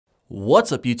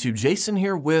What's up YouTube, Jason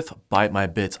here with Bite My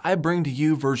Bits. I bring to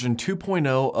you version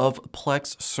 2.0 of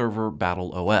Plex Server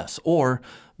Battle OS, or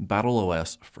Battle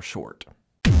OS for short.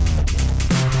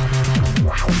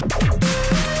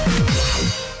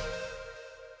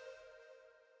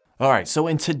 Alright, so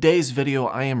in today's video,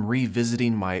 I am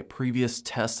revisiting my previous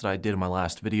test that I did in my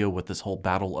last video with this whole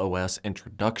Battle OS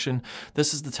introduction.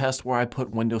 This is the test where I put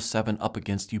Windows 7 up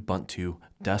against Ubuntu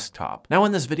desktop. Now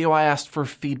in this video, I asked for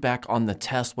feedback on the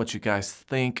test, what you guys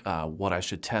think, what I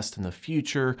should test in the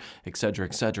future, etc.,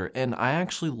 etc. And I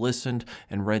actually listened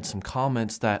and read some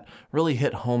comments that really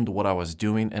hit home to what I was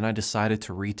doing, and I decided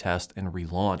to retest and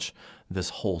relaunch this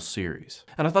whole series.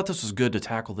 And I thought this was good to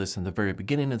tackle this in the very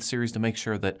beginning of the series to make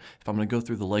sure that if I'm gonna go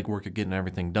through the legwork of getting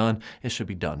everything done, it should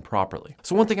be done properly.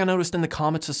 So one thing I noticed in the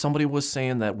comments is somebody was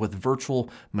saying that with virtual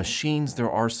machines, there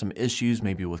are some issues,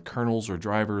 maybe with kernels or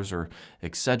drivers or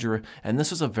etc. And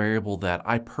this is a variable that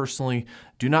I personally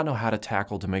do not know how to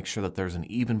tackle to make sure that there's an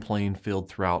even playing field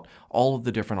throughout all of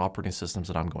the different operating systems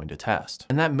that I'm going to test.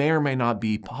 And that may or may not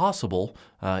be possible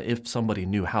if somebody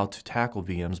knew how to tackle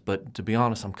VMs, but to be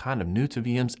honest, I'm kind of new to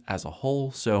VMs as a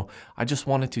whole, so I just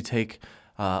wanted to take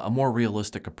a more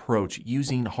realistic approach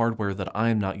using hardware that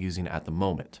I'm not using at the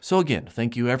moment. So again,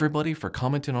 thank you everybody for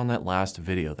commenting on that last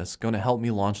video. That's going to help me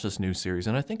launch this new series,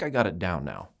 and I think I got it down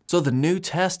now. So the new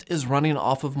test is running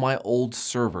off of my old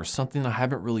server, something I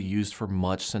haven't really used for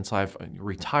much since I've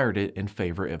retired it in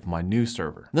favor of my new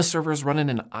server. This server is running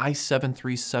an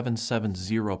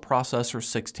i7-3770 processor,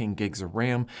 16 gigs of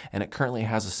RAM, and it currently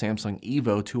has a Samsung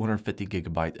Evo 250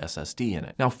 gigabyte SSD in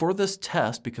it. Now for this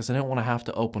test, because I didn't want to have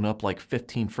to open up like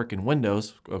 15 freaking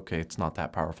windows, okay, it's not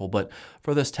that powerful, but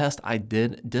for this test, I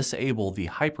did disable the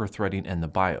hyper-threading in the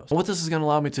BIOS. And what this is going to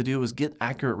allow me to do is get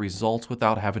accurate results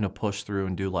without having to push through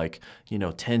and do like 10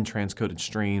 transcoded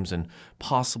streams and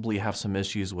possibly have some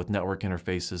issues with network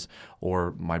interfaces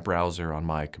or my browser on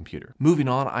my computer. Moving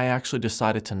on, I actually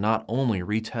decided to not only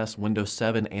retest Windows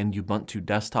 7 and Ubuntu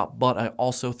desktop, but I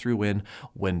also threw in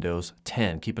Windows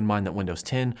 10. Keep in mind that Windows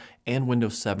 10 and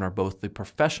Windows 7 are both the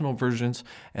professional versions,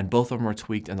 and both of them are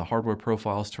tweaked in the hardware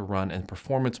profiles to run in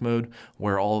performance mode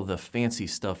where all of the fancy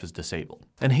stuff is disabled.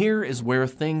 And here is where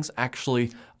things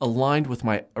actually aligned with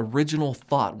my original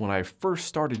thought when I first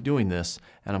started doing this,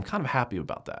 and I'm kind of happy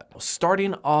about that.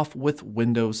 Starting off with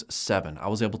Windows 7, I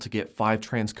was able to get 5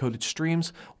 transcoded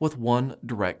streams with 1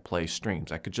 direct play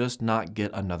streams. I could just not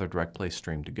get another direct play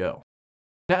stream to go.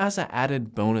 Now, as an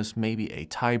added bonus, maybe a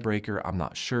tiebreaker, I'm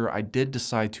not sure, I did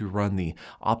decide to run the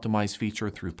optimize feature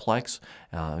through Plex,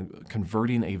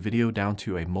 converting a video down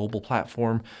to a mobile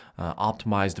platform,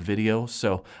 optimized video.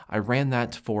 So I ran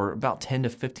that for about 10 to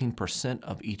 15%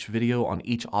 of each video on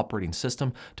each operating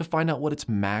system to find out what its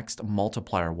maxed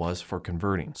multiplier was for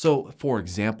converting. So for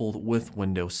example, with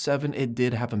Windows 7, it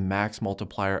did have a max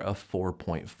multiplier of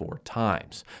 4.4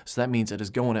 times. So that means it is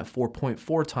going at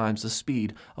 4.4 times the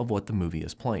speed of what the movie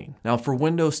is playing. Now for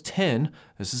Windows 10,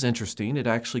 this is interesting. It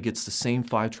actually gets the same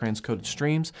 5 transcoded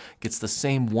streams, gets the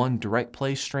same 1 direct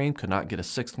play stream, could not get a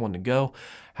 6th one to go.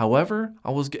 However,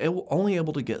 I was only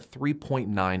able to get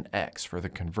 3.9x for the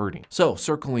converting. So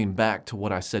circling back to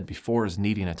what I said before is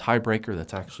needing a tiebreaker.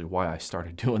 That's actually why I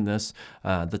started doing this.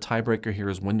 The tiebreaker here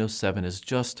is Windows 7 is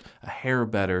just a hair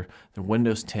better than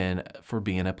Windows 10 for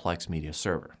being a Plex Media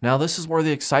Server. Now this is where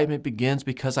the excitement begins,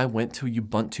 because I went to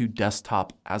Ubuntu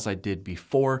desktop as I did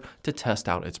before to test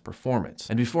out its performance.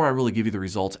 And before I really give you the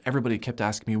results, everybody kept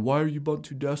asking me, why are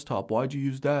Ubuntu desktop? Why'd you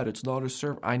use that? It's not a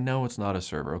server. I know it's not a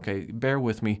server, okay? Bear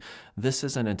with me. This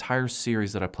is an entire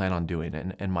series that I plan on doing,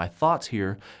 and my thoughts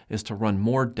here is to run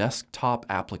more desktop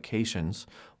applications,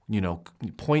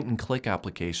 point and click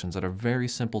applications that are very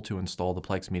simple to install the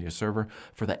Plex Media Server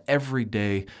for the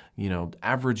everyday,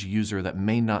 average user that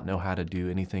may not know how to do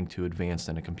anything too advanced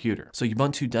in a computer. So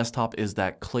Ubuntu desktop is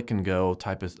that click and go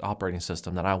type of operating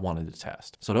system that I wanted to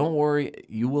test. So don't worry,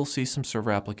 you will see some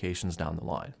server applications down the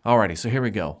line. Alrighty, so here we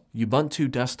go.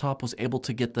 Ubuntu desktop was able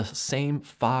to get the same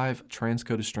 5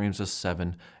 transcoded streams as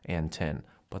 7 and 10.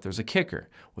 But there's a kicker.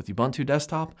 With Ubuntu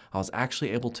desktop, I was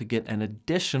actually able to get an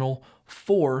additional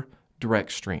 4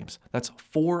 direct streams. That's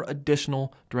 4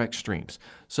 additional direct streams.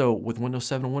 So with Windows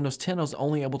 7 and Windows 10, I was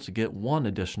only able to get 1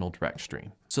 additional direct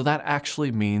stream. So that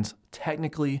actually means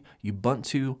technically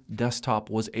Ubuntu desktop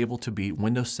was able to beat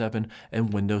Windows 7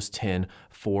 and Windows 10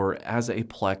 as a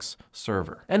Plex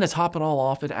server. And to top it all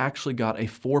off, it actually got a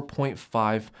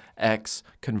 4.5x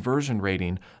conversion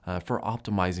rating for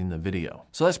optimizing the video.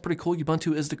 So that's pretty cool.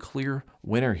 Ubuntu is the clear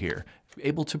winner here,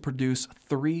 able to produce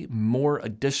 3 more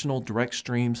additional direct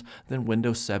streams than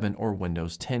Windows 7 or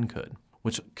Windows 10 could.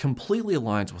 which completely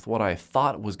aligns with what I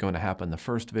thought was going to happen in the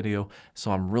first video.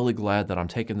 So I'm really glad that I'm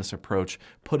taking this approach,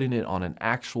 putting it on an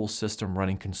actual system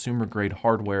running consumer grade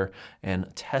hardware and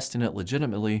testing it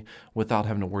legitimately without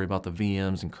having to worry about the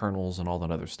VMs and kernels and all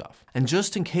that other stuff. And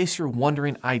just in case you're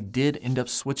wondering, I did end up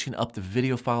switching up the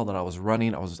video file that I was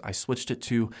running. I switched it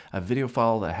to a video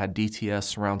file that had DTS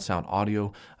surround sound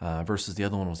audio versus the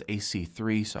other one was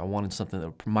AC3. So I wanted something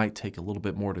that might take a little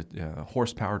bit more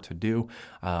horsepower to do.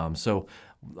 So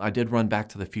I did run Back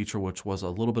to the Future, which was a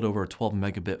little bit over a 12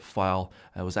 megabit file.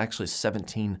 It was actually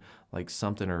 17 like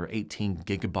something or 18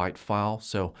 gigabyte file.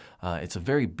 So it's a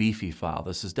very beefy file.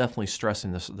 This is definitely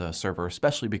stressing the server,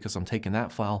 especially because I'm taking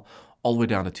that file all the way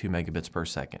down to 2 megabits per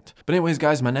second. But anyways,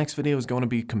 guys, my next video is going to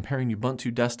be comparing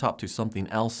Ubuntu desktop to something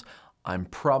else. I'm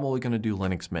probably going to do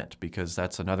Linux Mint because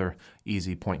that's another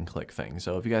easy point and click thing.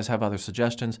 So if you guys have other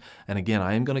suggestions, and again,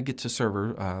 I am going to get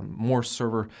to more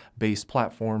server-based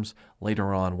platforms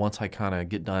later on once I kind of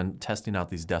get done testing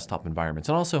out these desktop environments.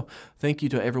 And also, thank you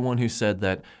to everyone who said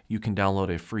that you can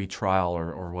download a free trial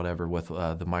or whatever with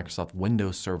the Microsoft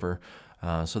Windows Server.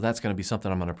 So that's going to be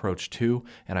something I'm going to approach too,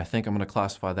 and I think I'm going to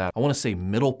classify that. I want to say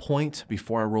middle point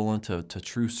before I roll into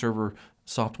true server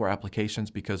software applications,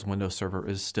 because Windows Server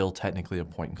is still technically a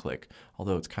point and click,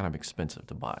 although it's kind of expensive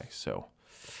to buy. So,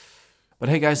 but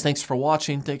hey guys, thanks for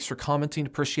watching. Thanks for commenting.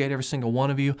 Appreciate every single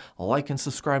one of you. Like and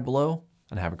subscribe below,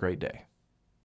 and have a great day.